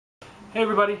Hey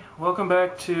everybody, welcome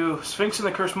back to Sphinx and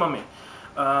the Cursed Mummy.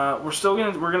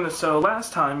 So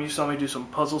last time you saw me do some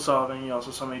puzzle solving, you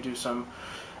also saw me do some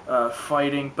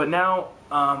fighting, but now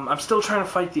I'm still trying to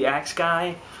fight the axe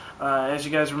guy. As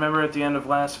you guys remember at the end of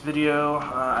last video,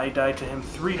 I died to him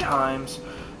 3 times,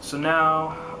 so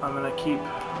now I'm going to keep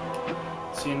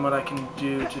seeing what I can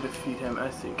do to defeat him. I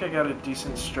think I got a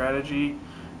decent strategy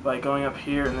by going up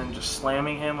here and then just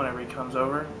slamming him whenever he comes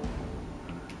over.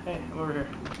 Hey, I'm over here.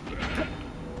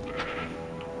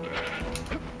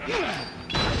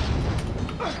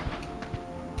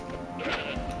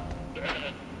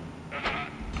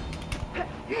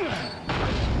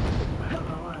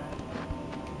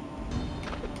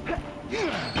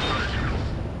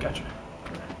 Gotcha.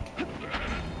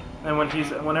 And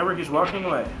whenever he's walking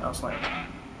away, I'll slam him.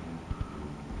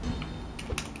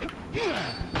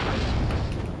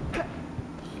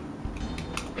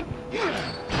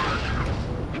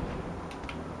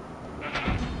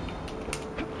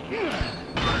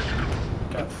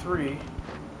 Got 3.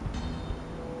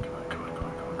 Come on, come on, come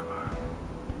on, come on, come on.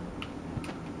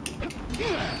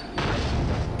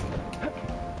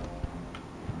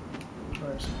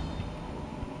 Where is he?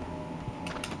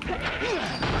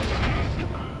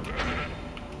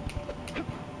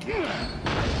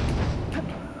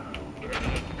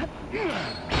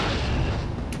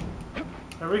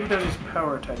 Whenever he does his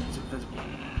power attack, he's invisible.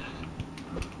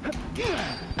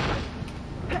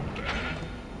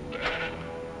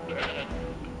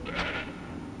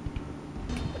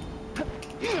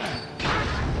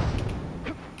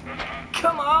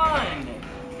 Come on!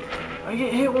 I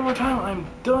get hit one more time, I'm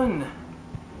done.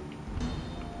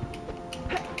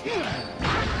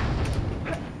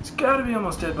 It's gotta be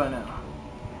almost dead by now.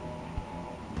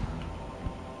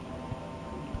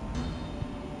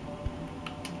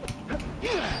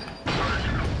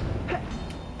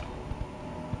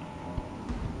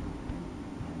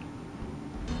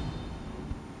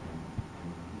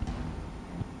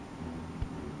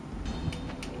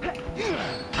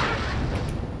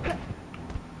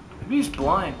 Maybe he's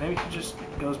blind. Maybe he just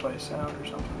goes by sound or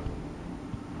something.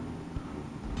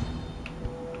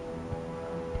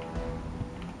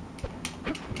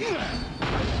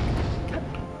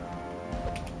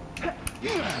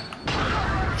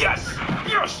 Yes!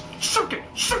 Yes! Suck it!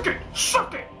 Suck it!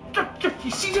 Suck it!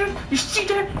 You see that? You see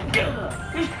that?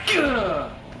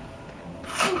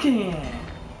 Fucking!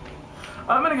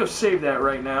 I'm gonna go save that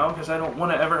right now because I don't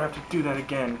want to ever have to do that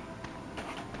again.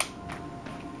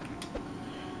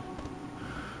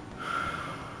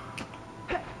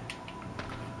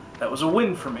 That was a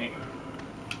win for me.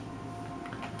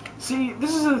 See,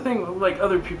 this is the thing, like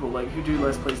other people like who do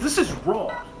Let's Plays. This is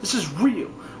raw. This is real.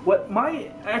 What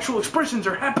my actual expressions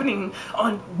are happening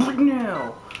on right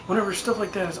now. Whenever stuff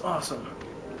like that is awesome.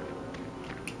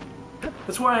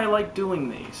 That's why I like doing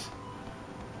these.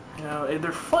 You know,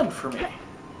 they're fun for me.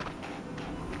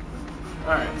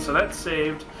 All right, so that's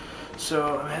saved.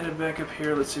 So I'm headed back up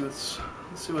here. Let's see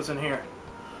what's in here.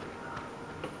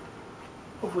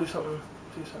 Hopefully something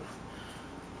decent.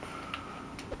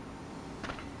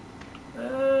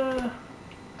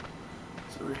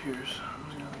 It's over here. So I'm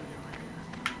gonna be over here.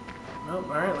 Nope.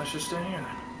 All right, let's just stay here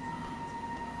then.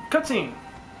 Cutscene.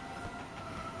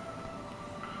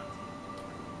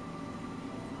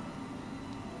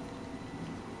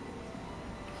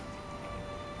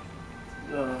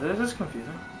 This is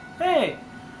confusing. Hey,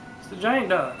 it's the giant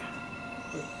dog.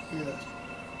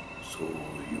 So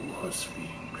you are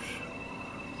Sphinx.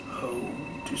 How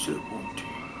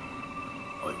disappointing.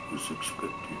 I was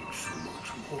expecting so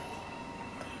much more.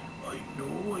 I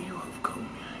know why you have come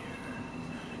here.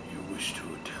 You wish to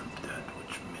attempt that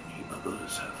which many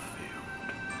others have failed.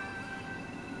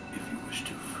 If you wish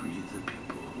to free the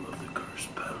people of the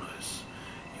Cursed Palace,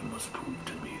 you must prove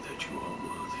to me that you are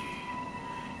worthy.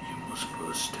 You must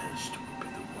first test will be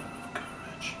the one of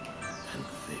courage and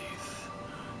faith.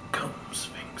 Come,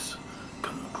 Sphinx,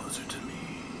 come closer to me.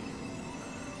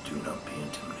 Do not be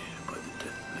intimidated by the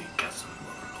deathly chasm of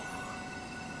lava.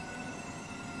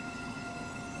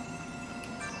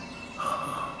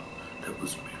 Haha, that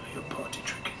was merely a party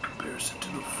trick in comparison to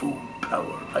the full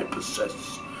power I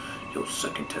possess. Your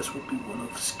second test will be one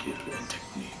of skill and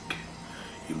technique.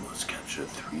 You must capture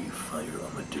 3 fire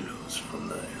armadillos from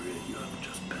the area you have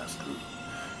just passed through.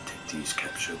 Take these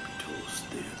capture beetles.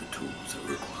 They are the tools I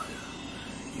require.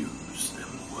 Use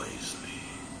them wisely.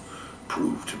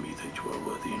 Prove to me that you are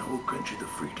worthy, and I will grant you the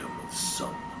freedom of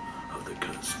some of the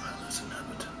Cursed Palace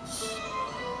inhabitants.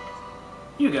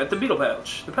 You got the beetle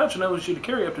pouch. The pouch enables you to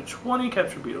carry up to 20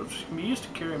 capture beetles, which can be used to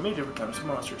carry many different kinds of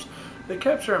monsters. The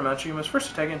capture amount you must first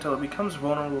attack it until it becomes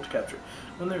vulnerable to capture.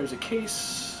 When there is a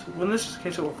case When this is the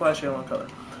case, it will flash yellow in color.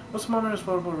 Once the monster is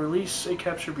vulnerable, release a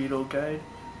capture beetle. Guide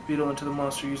beetle into the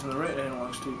monster using the right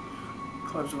analog stick.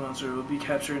 Collapse the monster. It will be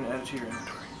captured and added to your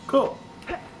inventory. Cool.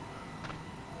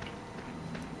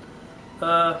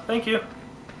 Thank you.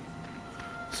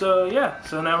 So yeah,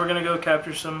 so now we're gonna go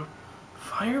capture some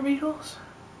fire beetles?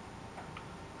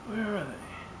 Where are they?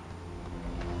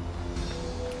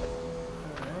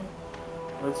 Alright.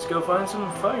 Let's go find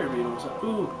some fire beetles.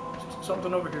 Ooh,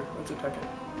 something over here. Let's attack it.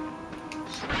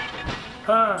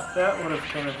 Ha! That would have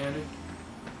came in handy.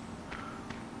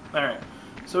 Alright.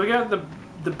 So we got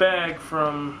the bag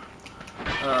from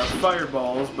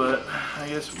fireballs, but I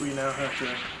guess we now have to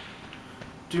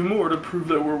do more to prove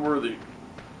that we're worthy.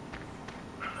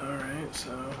 Alright,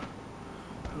 so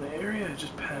in the area I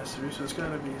just passed through, so it's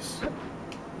gotta be over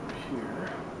here.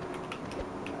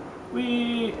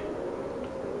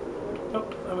 Oh,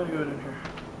 I'm gonna go in here.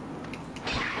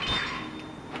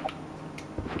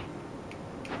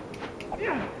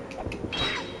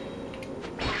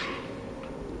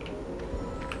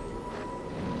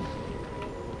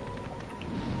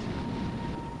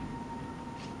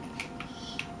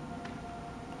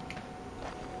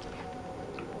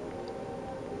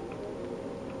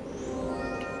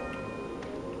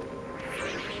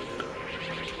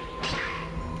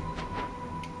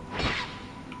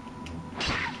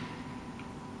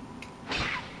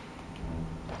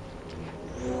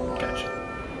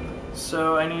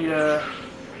 So I need a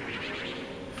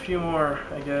few more,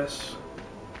 I guess.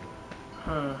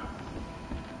 Where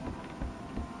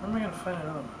am I gonna find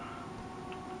another one?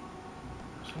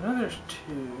 So now there's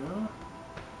two.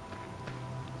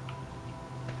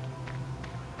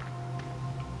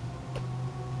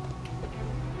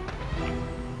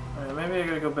 Alright, maybe I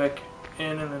gotta go back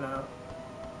in and then out.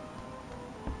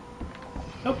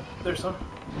 Nope, there's some.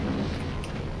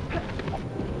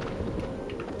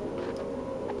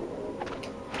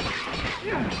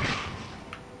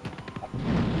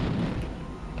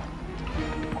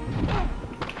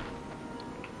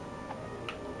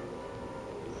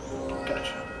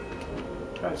 Gotcha.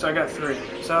 Alright, so I got 3.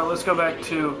 So let's go back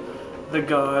to the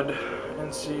god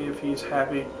and see if he's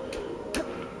happy.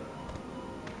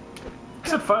 I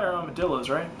said fire armadillos,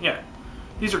 right? Yeah.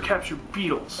 These are captured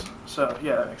beetles. So,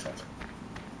 yeah, that makes sense.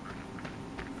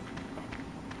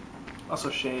 Also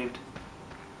shaved.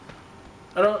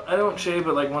 I don't shave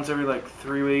but like once every like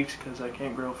 3 weeks because I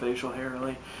can't grow facial hair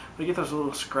really. But you get those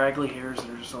little scraggly hairs that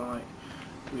are just all like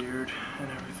weird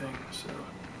and everything, so.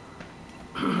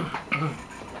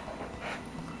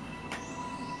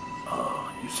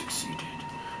 Ah, you succeeded.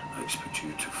 I expect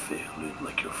you to fail it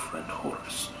like your friend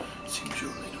Horace. Seems you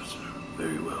made us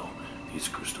very well. These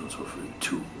crystals are for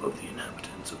 2 of the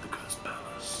inhabitants of the Cursed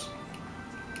Palace.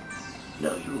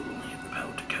 Now you will only have the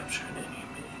power to capture an enemy.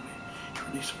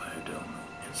 Release fire down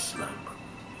and slime.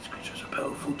 These creatures are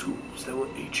powerful tools that will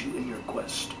aid you in your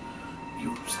quest.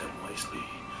 Use them wisely.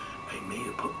 I may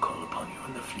call upon you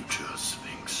in the future,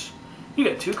 Sphinx. You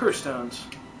got 2 curse stones.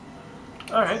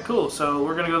 Alright, cool. So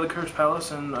we're gonna go to the Cursed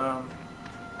Palace and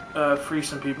free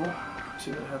some people.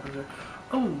 See what happens there.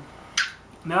 Oh,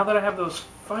 now that I have those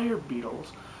fire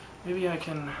beetles, maybe I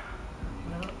can.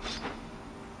 No,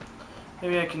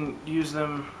 maybe I can use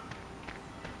them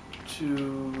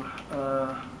to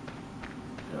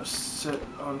you know, set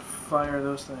on fire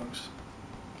those things.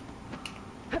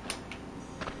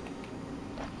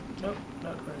 Nope,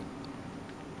 not right.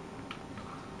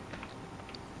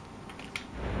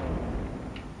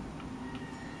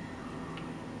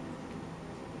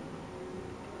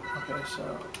 Okay,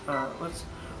 so let's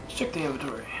check the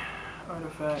inventory.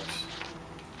 Artifacts,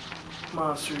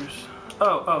 monsters.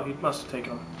 Oh, he must have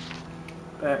taken them.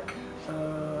 Back.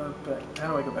 Back.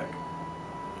 How do I go back?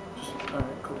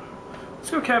 Alright, cool.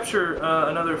 Let's go capture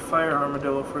another fire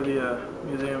armadillo for the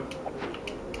museum.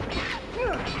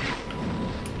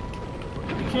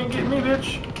 You can't get me,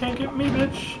 bitch! You can't get me,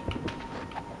 bitch!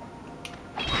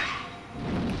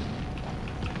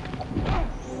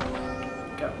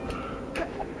 Got one.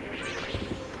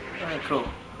 Alright, cool.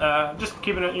 Just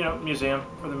keeping it, you know, museum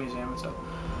for the museum and stuff.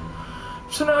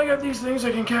 So now I got these things,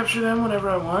 I can capture them whenever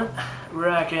I want.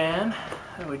 Rackin'.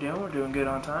 How we doing? We're doing good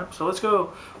on time. So let's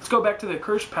go back to the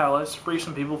Cursed Palace, free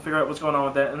some people, figure out what's going on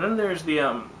with that, and then there's the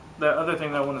other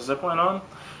thing that I want to zipline on,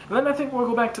 and then I think we'll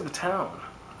go back to the town.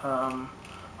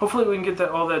 Hopefully we can get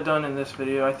all that done in this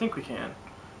video. I think we can.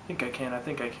 I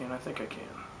think I can.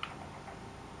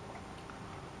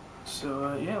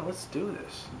 So yeah, let's do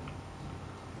this.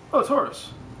 Oh, it's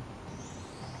Horace.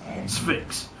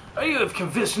 Sphinx, you have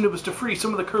convinced Anubis to free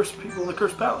some of the cursed people in the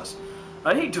Cursed Palace.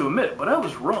 I hate to admit it, but I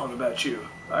was wrong about you.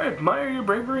 I admire your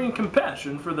bravery and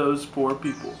compassion for those poor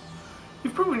people.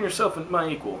 You've proven yourself my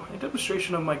equal. In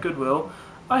demonstration of my goodwill,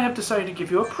 I have decided to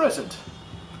give you a present.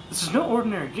 This is no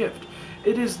ordinary gift.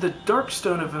 It is the Dark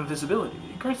Stone of Invisibility.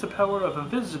 It grants the power of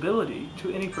invisibility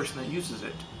to any person that uses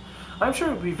it. I'm sure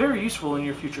it will be very useful in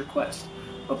your future quest.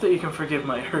 Hope that you can forgive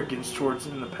my arrogance towards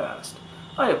in the past.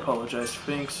 I apologize,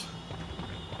 Sphinx.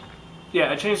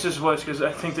 Yeah, I changed his voice because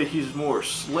I think that he's more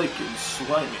slick and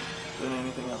slimy than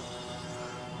anything else.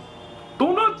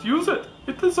 Do not use it!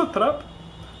 It is a trap.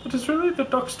 It is really the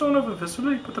Dark Stone of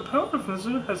Invisibility, but the power of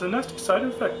invisibility has a nasty side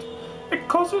effect. It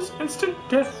causes instant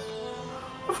death.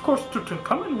 Of course,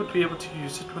 Tutankhamun would be able to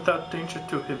use it without danger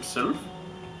to himself.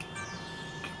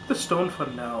 Keep the stone for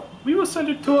now. We will send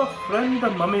it to our friend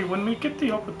the mummy when we get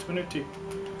the opportunity.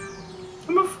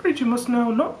 I'm afraid you must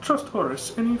now not trust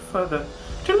Horus any further.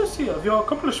 Jealousy of your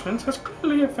accomplishments has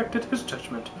clearly affected his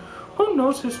judgment. Who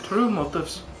knows his true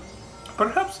motives?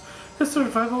 Perhaps his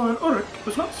survival on Uruk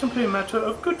was not simply a matter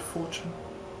of good fortune.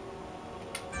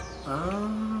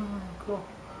 Cool.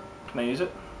 Can I use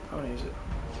it? I want to use it.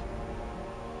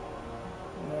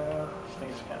 No, I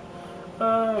guess I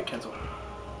can't. Cancel.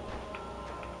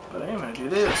 But I am going to do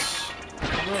this.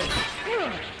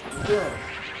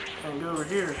 And go over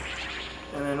here.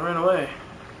 And then run away.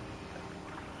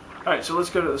 Alright, so let's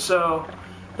go to the cell.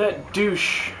 That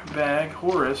douche bag,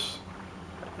 Horus,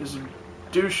 is a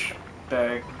douche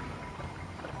bag.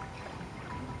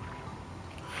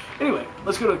 Anyway,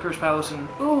 let's go to the Cursed Palace and...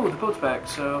 ooh, the boat's back,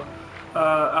 so...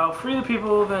 I'll free the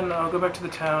people, then I'll go back to the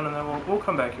town, and then we'll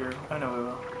come back here. I know we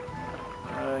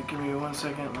will. Give me 1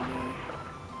 second. Let me...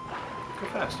 go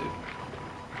fast, dude.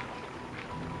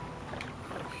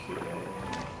 Okay.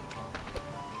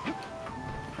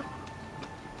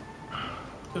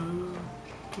 Ooh,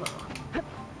 come on.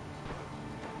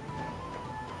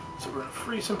 So we're gonna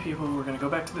free some people. We're gonna go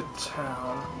back to the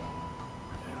town.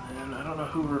 And then I don't know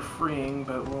who we're freeing,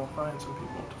 but we'll find some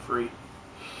people to free.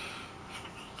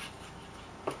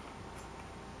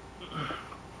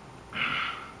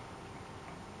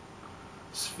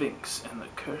 Sphinx and the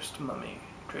Cursed Mummy.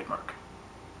 Trademark.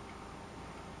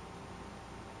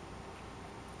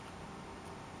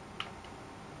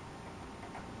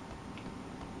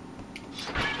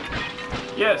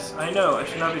 Yes, I know. I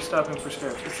should not be stopping for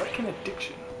scraps. It's like an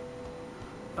addiction.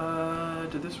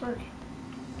 Did this work?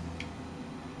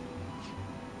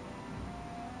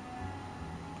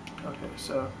 Okay,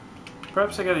 so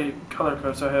perhaps I got a color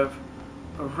code. So I have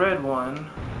a red one,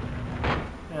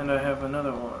 and I have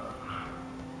another one.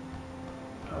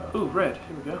 Ooh, red.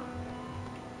 Here we go.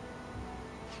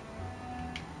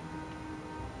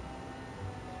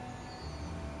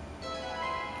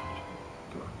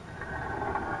 Come on.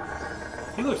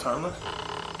 He looks harmless.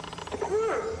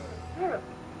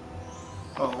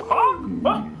 Oh,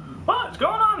 huh? What's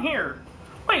going on here?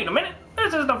 Wait a minute.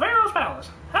 This is the Pharaoh's Palace.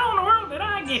 How in the world did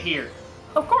I get here?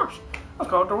 Of course. I was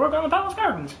called to work on the palace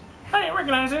gardens. I didn't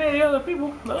recognize any of the other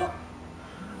people, though.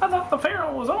 I thought the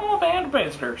Pharaoh was all a band of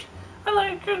visitors.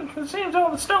 It seems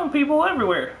all the stone people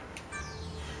everywhere.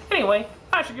 Anyway,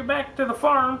 I should get back to the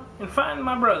farm and find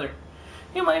my brother.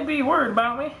 You may be worried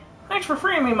about me. Thanks for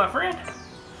freeing me, my friend.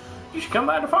 You should come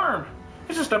by the farm.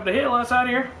 It's just up the hill outside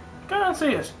here. Come and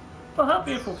see us. We'll help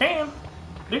you if we can.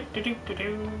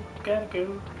 Gotta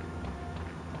go.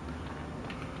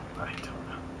 I don't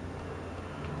know.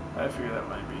 I figure that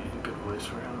might be a good voice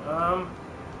for him.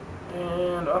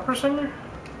 And opera singer?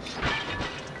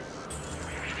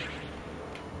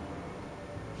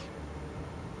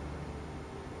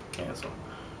 Cancel.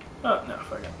 Oh, no,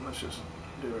 fuck it. Let's just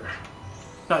do her.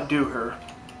 Not do her.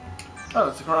 Oh,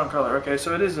 it's the wrong color. Okay,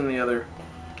 so it is in the other...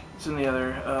 it's in the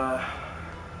other,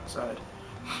 side.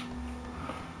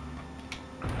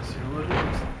 Let's see what it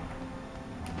is.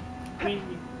 Whee.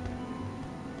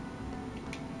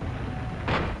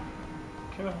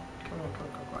 Come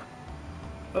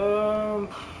on.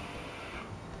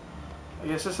 I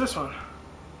guess it's this one.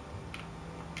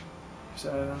 So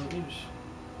I don't use.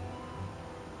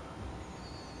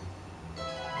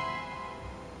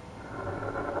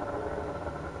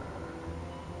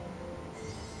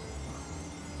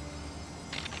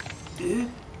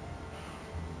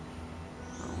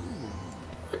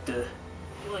 What the?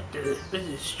 This is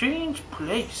a strange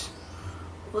place.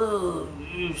 Oh,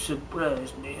 you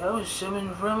surprised me. I was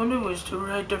summoned from Anubis to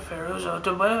write the Pharaoh's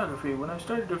autobiography when I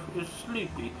started to feel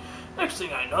sleepy. Next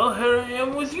thing I know, here I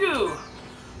am with you.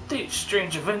 These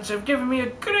strange events have given me a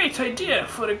great idea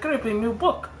for a gripping new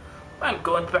book. I'm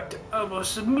going back to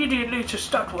Albus immediately to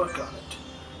start work on it.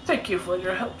 Thank you for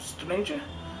your help, stranger.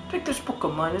 Take this book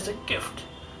of mine as a gift.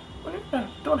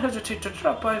 Don't hesitate to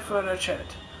drop by for a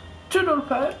chat. Toodle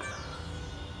pipe.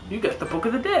 You got the Book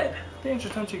of the Dead. Danger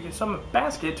Hunt, you can summon a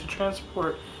basket to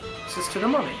transport access to the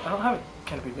mummy. I don't have a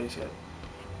canopy base yet.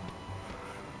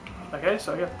 Okay,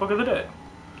 so I got Book of the Dead.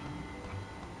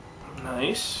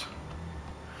 Nice.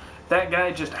 That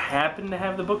guy just happened to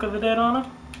have the Book of the Dead on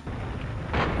him?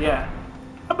 Yeah.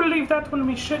 I believe that's when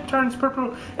my shit turns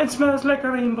purple and smells like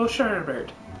a rainbow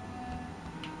sherbet.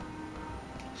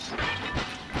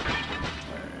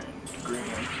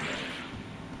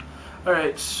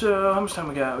 Alright, so how much time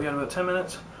we got? We got about 10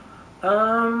 minutes.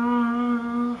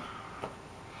 I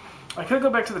could go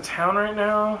back to the town right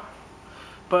now,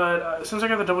 but since I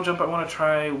got the double jump, I want to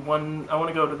try one. I want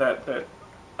to go to that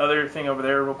other thing over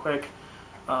there real quick,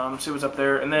 see what's up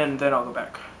there, and then I'll go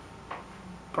back.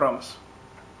 Promise.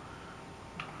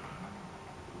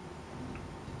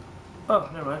 Oh,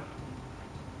 never mind.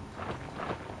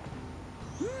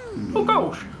 Oh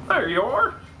gosh, there you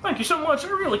are. Thank you so much. I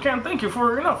really can't thank you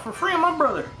enough for freeing my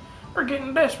brother. We're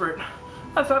getting desperate.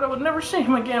 I thought I would never see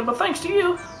him again, but thanks to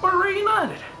you, we're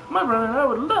reunited. My brother and I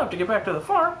would love to get back to the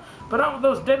farm, but not with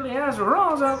those deadly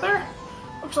Azraels out there.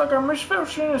 Looks like our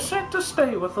misfortune is sent to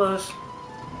stay with us.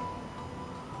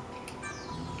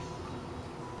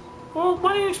 Well,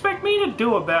 what do you expect me to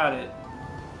do about it?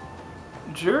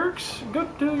 Jerks? Go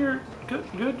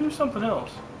do something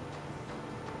else.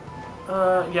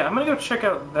 Yeah, I'm gonna go check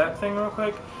out that thing real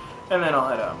quick, and then I'll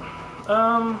head out.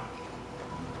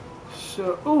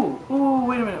 So, ooh,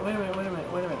 wait a minute.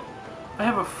 I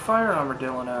have a fire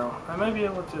armadillo now. I might be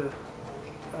able to,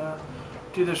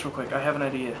 do this real quick. I have an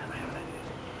idea.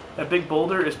 That big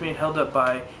boulder is being held up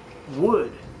by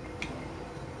wood.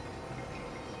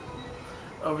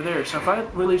 Over there. So if I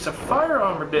release a fire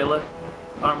armadillo,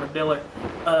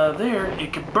 there,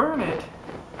 it could burn it,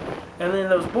 and then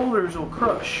those boulders will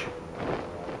crush.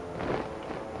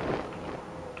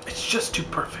 It's just too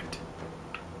perfect.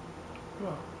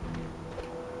 Well,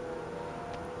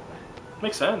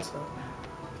 makes sense, though.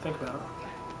 Think about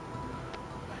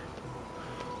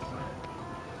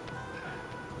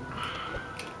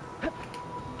it.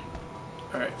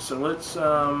 Alright, so let's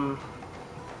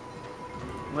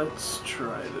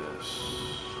try this.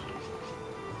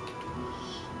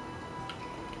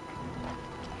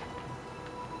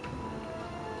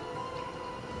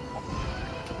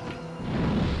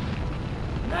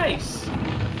 Nice!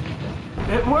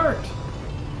 It worked!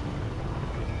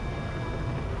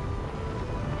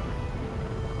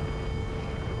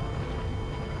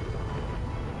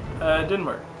 It didn't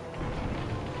work.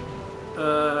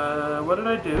 What did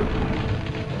I do?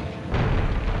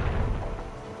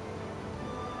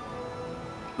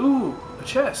 Ooh, a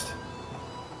chest.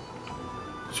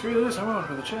 Screw this, I'm going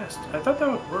for the chest. I thought that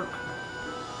would work.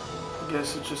 I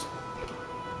guess it just...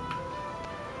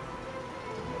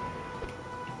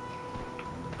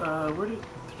 where did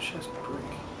the chest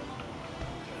break?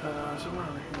 Somewhere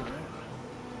over here, right?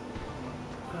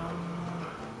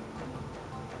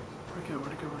 Where'd it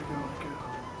go?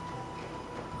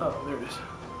 Oh, there it is.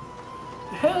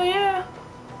 Hell yeah!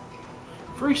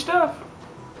 Free stuff!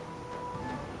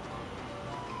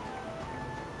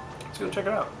 Let's go check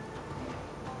it out.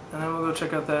 And then we'll go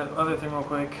check out that other thing real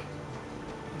quick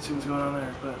and see what's going on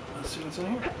there. But let's see what's in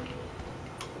here.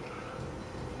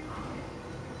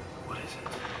 What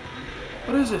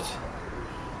is it?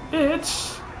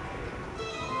 It's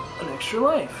an extra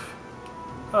life.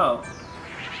 Oh.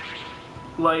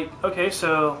 Like, okay,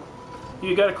 so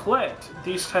you gotta collect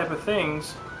these type of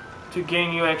things to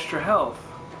gain you extra health.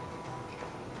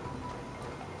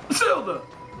 Zelda!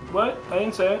 What? I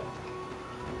didn't say it.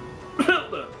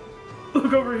 Zelda!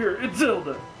 Look over here, it's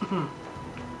Zelda!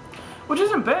 Which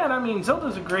isn't bad, I mean,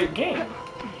 Zelda's a great game.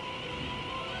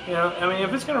 You know, I mean,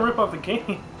 if it's gonna rip off the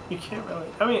game, you can't really...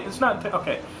 I mean, it's not...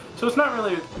 Okay, so it's not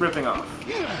really ripping off.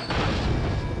 Give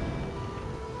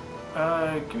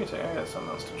me a second, I got something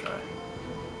else to try.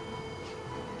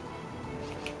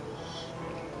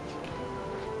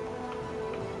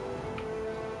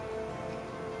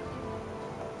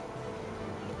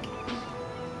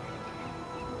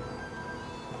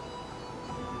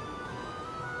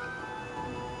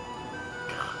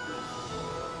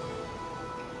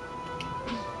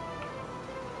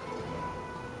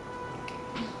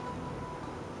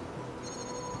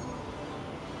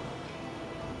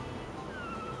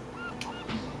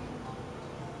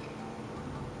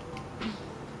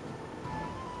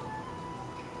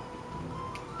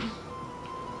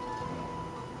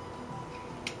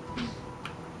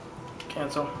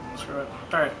 Cancel. Screw it.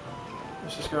 Alright.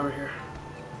 Let's just go over here.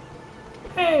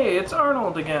 Hey, it's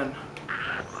Arnold again.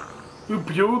 You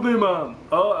beauty man.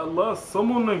 At last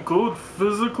someone in good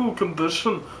physical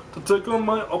condition to take on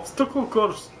my obstacle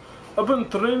course. I've been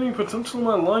training potential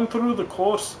my line through the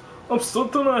course. I'm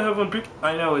certain I haven't been.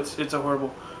 I know, it's a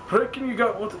horrible. Reckon you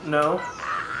got what? No.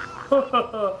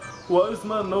 Wise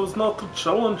man knows not to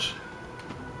challenge.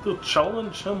 To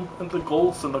challenge him into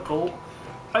goals in the goal.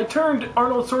 I turned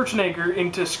Arnold Schwarzenegger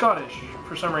into Scottish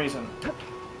for some reason.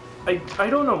 I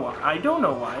don't know why. I don't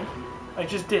know why. I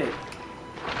just did.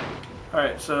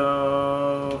 Alright,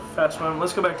 so fast swim.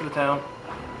 Let's go back to the town.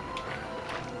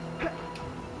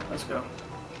 Let's go.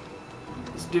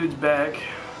 This dude's back.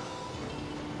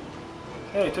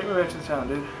 Hey, take me back to the town,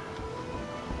 dude.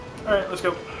 Alright, let's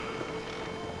go.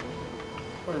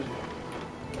 Where is he?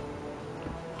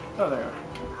 Oh, there you are.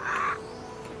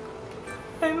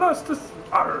 Hey, nice to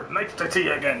see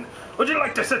you again. Would you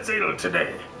like to set sail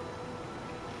today?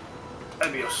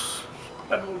 Adios.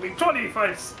 That will be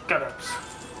 25 scarabs.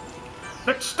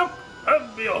 Next stop,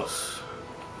 adios.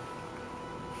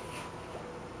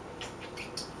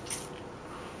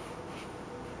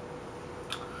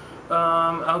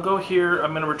 I'll go here.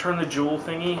 I'm gonna return the jewel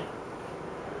thingy.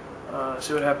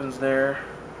 See what happens there.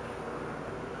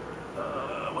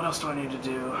 What else do I need to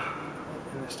do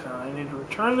in this town? I need to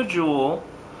return the jewel.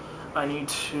 I need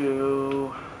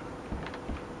to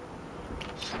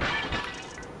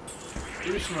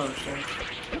do some other stuff.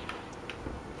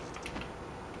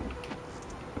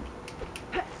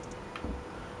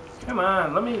 Come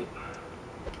on, let me...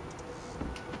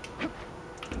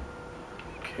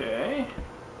 Okay.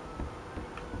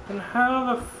 And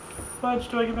how the fudge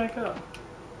do I get back up?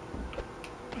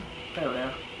 There we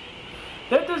go.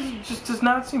 That just does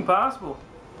not seem possible.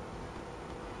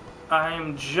 I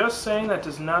am just saying that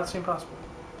does not seem possible.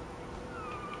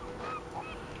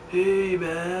 Hey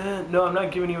man. No, I'm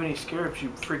not giving you any scarabs, you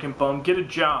freaking bum. Get a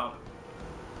job.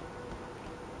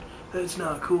 That's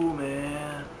not cool,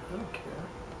 man. I don't care.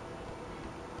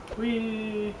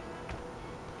 Whee!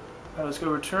 Alright, let's go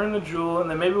return the jewel, and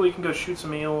then maybe we can go shoot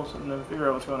some eels and then figure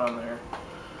out what's going on there.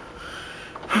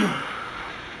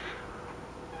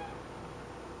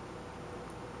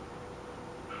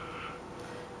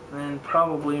 And then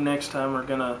probably next time we're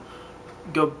gonna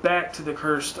go back to the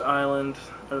cursed island,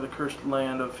 or the cursed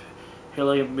land of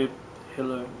Hilio,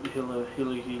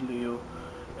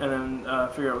 and then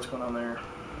figure out what's going on there.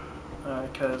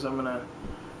 Because I'm gonna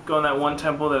go in that one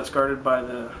temple that's guarded by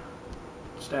the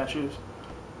statues.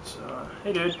 So,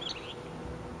 hey dude.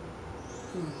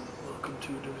 Welcome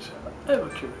to this ever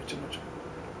curious image.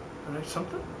 Are there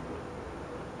something?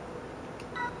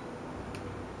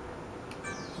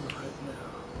 Right now.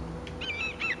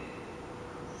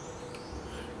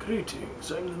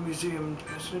 Greetings, I'm the museum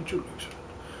president jewel expert.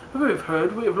 As we have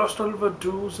heard, we have lost all of our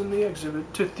jewels in the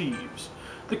exhibit to thieves.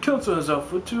 The council has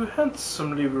offered to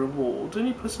handsomely reward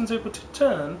any persons able to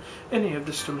return any of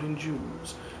the stolen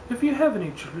jewels. If you have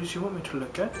any jewels you want me to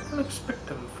look at, I'll expect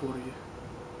them for you.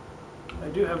 I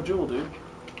do have a jewel, dude.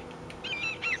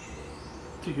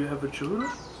 Do you have a jewel?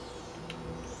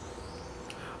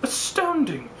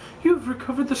 Astounding! You have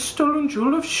recovered the stolen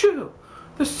jewel of Shu!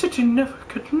 The city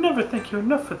could never thank you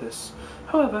enough for this.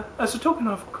 However, as a token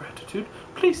of gratitude,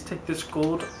 please take this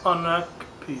gold honor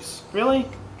piece. Really?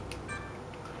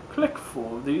 Collect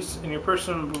 4 of these in your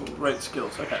personal right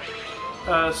skills. Okay.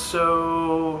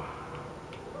 So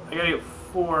I gotta get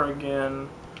 4 again,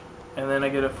 and then I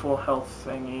get a full health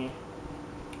thingy.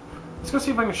 Let's go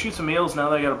see if I can shoot some eels now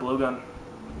that I got a blowgun.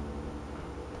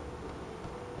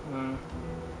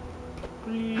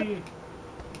 Whee.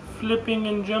 Flipping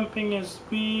and jumping is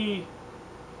wee.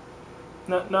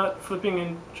 Not flipping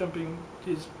and jumping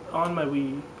is on my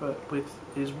Wii, but with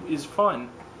is fun.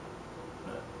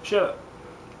 Shut up.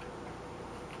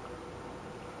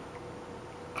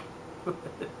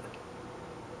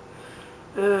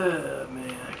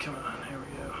 Man, come on, here we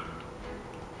go.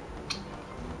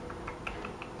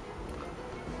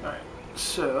 Alright,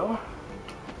 so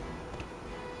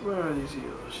where are these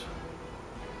eels?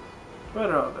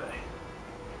 Where are they?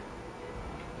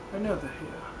 I know they're here.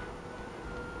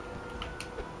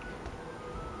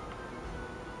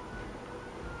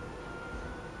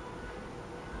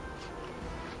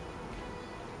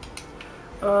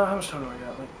 How much time do I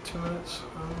got? Like 2 minutes?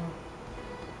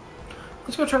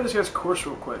 Let's go try this guy's course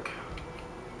real quick.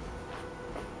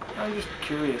 I'm just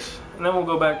curious. And then we'll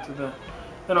go back to the...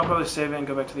 Then I'll probably save it and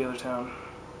go back to the other town.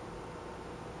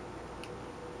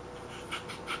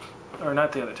 Or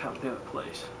not the other town, but the other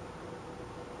place.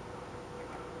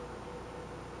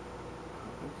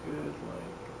 Good,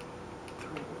 like 3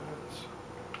 minutes.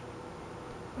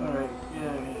 Alright,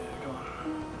 yeah, come on.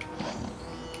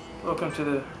 Welcome to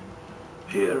the...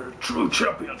 Here, true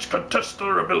champions contest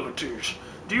their abilities.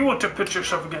 Do you want to pitch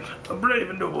yourself against a brave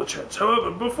and noble chance?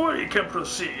 However, before you can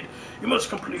proceed, you must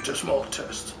complete a small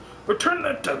test. Return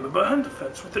that diamond behind the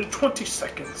fence within 20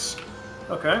 seconds.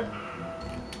 Okay.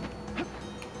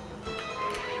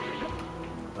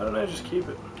 Why don't I just keep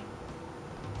it?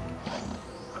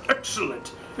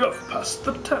 Excellent! You have passed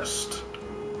the test.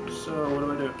 So, what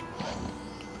do I do?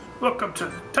 Welcome to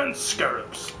the 10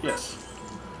 Scarabs. Yes.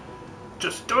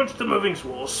 Just dodge the moving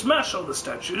walls, smash all the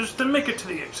statues, then make it to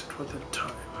the exit within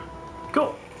time.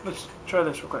 Cool. Let's try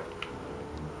this real quick.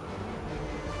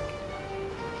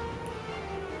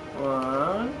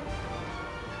 1,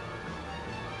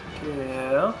 2, 3,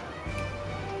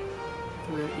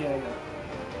 yeah, I got it.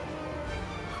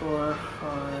 4,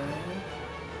 5,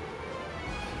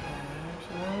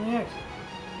 6, and then the exit.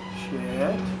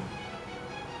 Shit.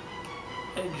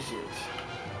 Exit.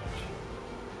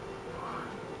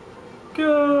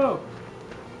 Go!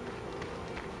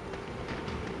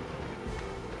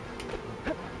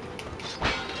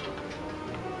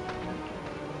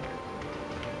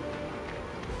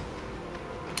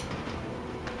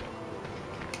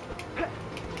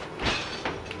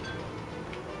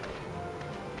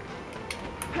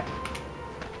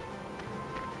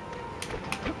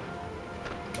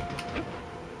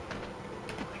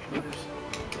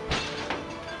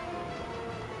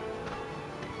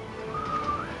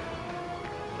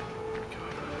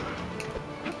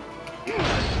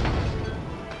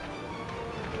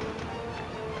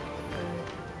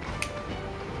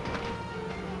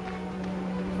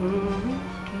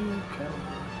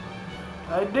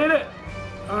 I did it!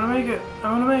 I'm gonna make it!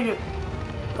 I'm gonna make it!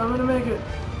 I'm gonna make it!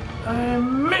 I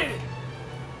made it!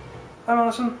 I'm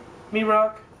awesome. Me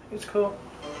rock. It's cool.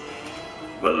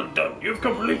 Well done. You've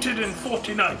completed in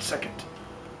 49 seconds.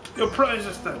 Your prize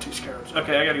is 30 scarabs.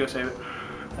 Okay, I gotta go save it.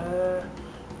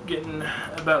 Getting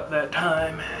about that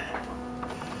time.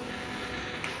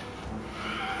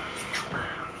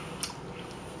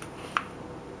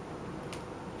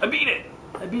 I beat it!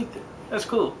 I beat it. That's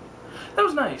cool. That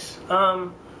was nice.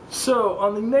 So,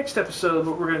 on the next episode,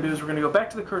 what we're going to do is we're going to go back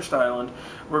to the Cursed Island.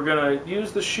 We're going to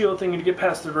use the shield thing to get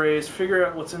past the rays, figure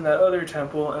out what's in that other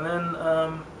temple, and then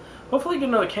hopefully get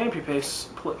another canopy piece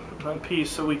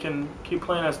so we can keep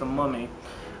playing as the mummy.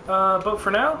 But for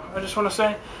now, I just want to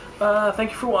say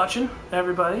thank you for watching,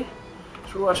 everybody.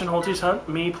 Thanks for watching Holtey's Hunt,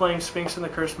 me playing Sphinx and the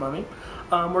Cursed Mummy.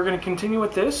 We're going to continue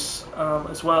with this,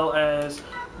 as well as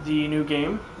the new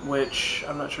game, which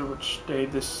I'm not sure which day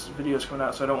this video is coming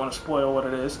out, so I don't want to spoil what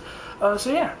it is. So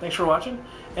yeah, thanks for watching,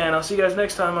 and I'll see you guys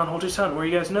next time on Holtey's Hunt, where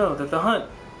you guys know that the hunt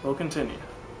will continue.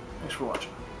 Thanks for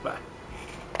watching. Bye.